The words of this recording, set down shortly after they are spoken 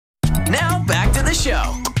Now back to the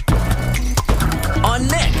show. On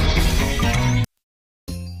Nick.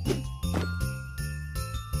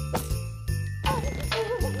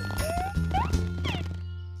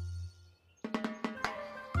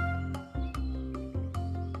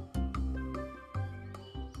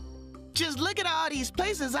 Just look at all these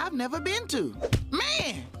places I've never been to.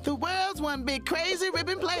 Man, the world's one big crazy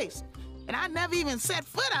ripping place. And I never even set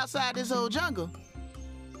foot outside this old jungle.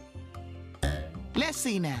 Let's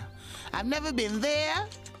see now. I've never been there.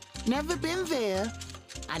 Never been there.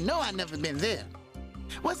 I know I've never been there.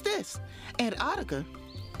 What's this? Antarctica?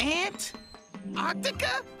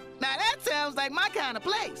 Antarctica? Now that sounds like my kind of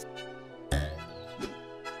place.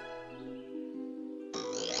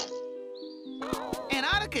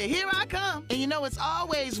 Antarctica, here I come. And you know it's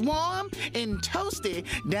always warm and toasty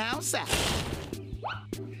down south.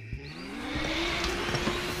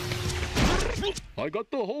 I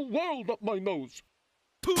got the whole world up my nose.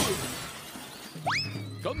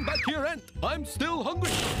 Come back here, Ant. I'm still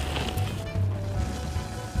hungry.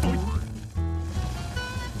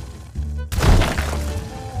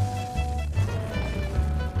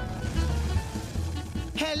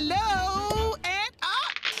 Hello, Ant.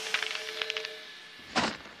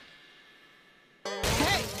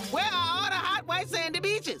 Hey, where are all the hot white sandy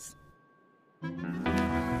beaches?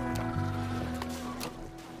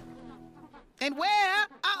 And where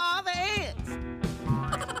are all the ants?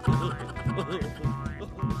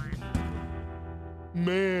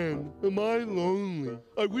 Man, am I lonely.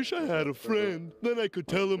 I wish I had a friend. Then I could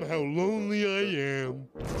tell him how lonely I am.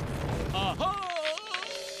 Aha!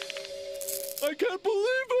 I can't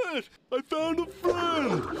believe it! I found a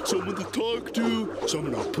friend! Someone to talk to,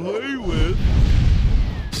 someone to play with,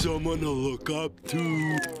 someone to look up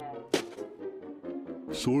to.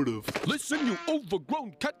 Sort of. Listen, you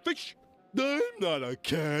overgrown catfish! I'm not a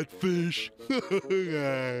catfish.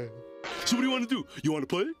 So what do you want to do? You want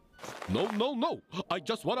to play? No, no, no. I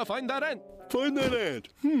just want to find that ant. Find that ant.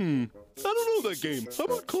 I don't know that game. How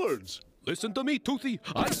about cards? Listen to me, Toothy.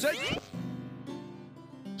 I said...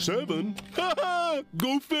 7. Ha!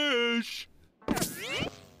 Go fish!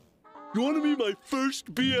 You want to be my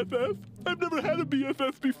first BFF? I've never had a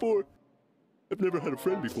BFF before. I've never had a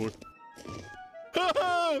friend before. Ha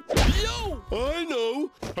ha! Yo! I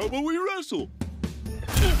know. How about we wrestle?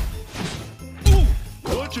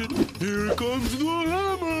 Watch it. Here comes the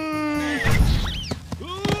hammer.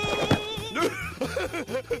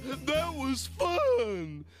 That was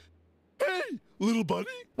fun. Hey, little buddy.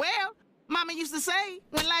 Well, Mama used to say,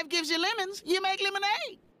 when life gives you lemons, you make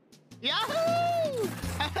lemonade. Yahoo!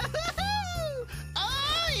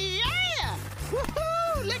 Oh, yeah!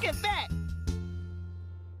 Woohoo! Look at that.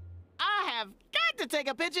 I have got to take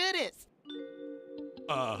a picture of this.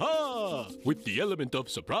 Aha! With the element of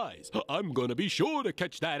surprise, I'm gonna be sure to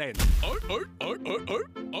catch that ant. Art, art, art, art, art,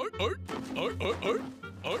 art, art, art, art, art, art,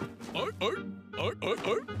 art, art, art, art, art,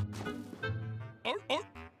 art, art,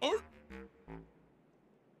 art.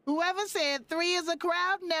 Whoever said 3 is a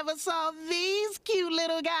crowd never saw these cute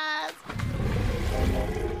little guys.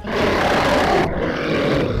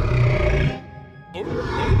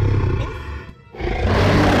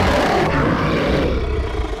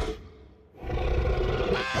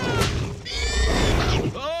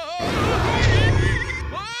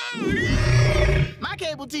 My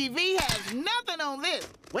cable TV has nothing on this.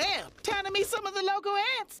 Well, time to meet some of the local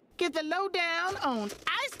ants. Get the lowdown on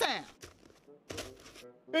Icetown.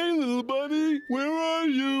 Hey, little buddy, where are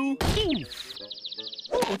you?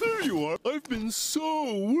 Oh, there you are. I've been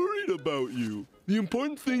so worried about you. The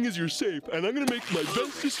important thing is you're safe, and I'm gonna make my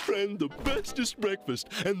bestest friend the bestest breakfast,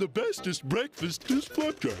 and the bestest breakfast is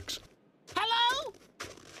flapjacks. Hello?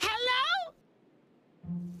 Hello?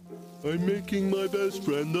 I'm making my best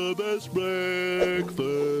friend the best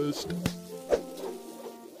breakfast.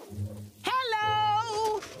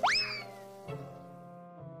 Hello?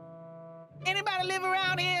 Anybody live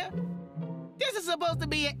around here? This is supposed to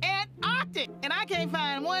be an Antarctic, and I can't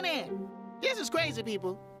find one ant. This is crazy,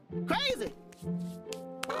 people. Crazy.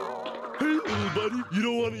 Hey, little buddy, you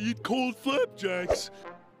don't want to eat cold flapjacks.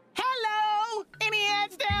 Hello? Any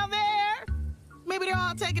ants down there? Maybe they're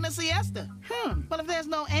all taking a siesta. But if there's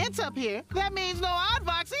no ants up here, that means no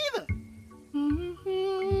aardvarks either.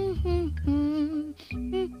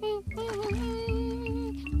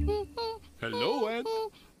 Hello, Ant.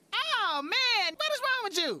 Oh, man, what is wrong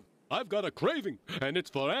with you? I've got a craving, and it's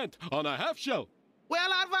for Ant on a half shell. Well,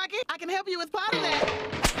 Aardvark, I can help you with part of that.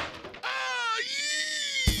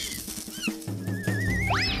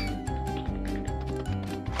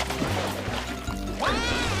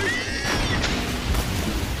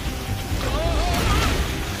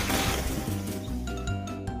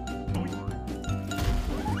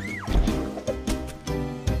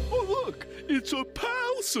 It's a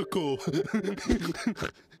palsicle.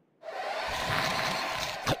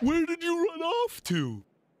 Where did you run off to?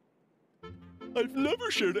 I've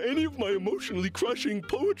never shared any of my emotionally crushing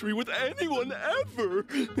poetry with anyone ever.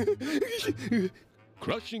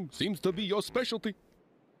 Crushing seems to be your specialty.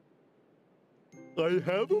 I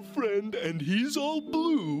have a friend and he's all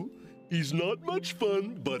blue. He's not much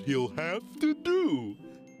fun, but he'll have to do.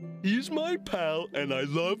 He's my pal and I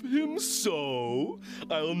love him so.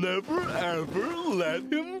 I'll never ever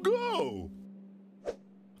let him go.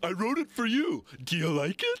 I wrote it for you. Do you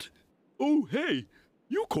like it? Oh, hey,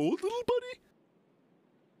 you cold, little buddy?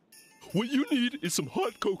 What you need is some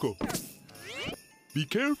hot cocoa. Be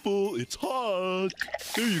careful, it's hot.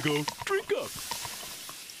 There you go, drink up.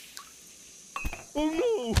 Oh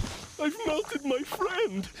no, I've melted my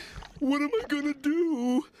friend. What am I gonna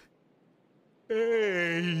do?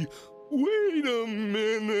 Hey, wait a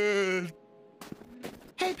minute.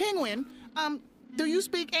 Hey, Penguin, do you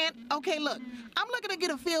speak Ant? Okay, look, I'm looking to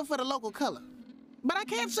get a feel for the local color, but I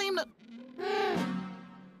can't seem to...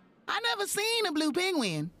 I never seen a blue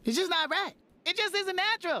penguin. It's just not right. It just isn't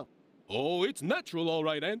natural. Oh, it's natural, all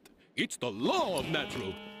right, Ant. It's the law of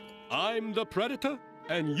natural. I'm the predator,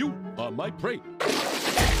 and you are my prey.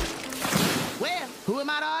 Well, who am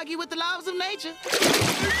I to argue with the laws of nature?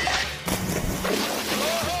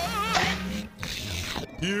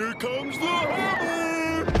 Here comes the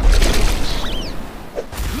hammer!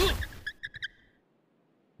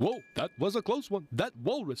 Whoa, that was a close one. That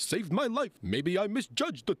walrus saved my life. Maybe I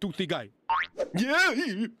misjudged the toothy guy.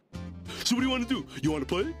 Yeah! So what do you want to do? You want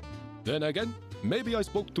to play? Then again, maybe I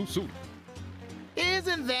spoke too soon.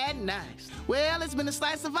 Isn't that nice? Well, it's been a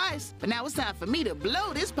slice of ice, but now it's time for me to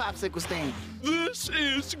blow this popsicle stand. This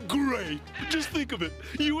is great! Just think of it,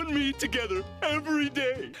 you and me together every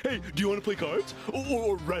day. Hey, do you want to play cards?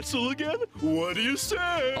 Or wrestle again? What do you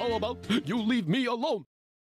say? How about you leave me alone?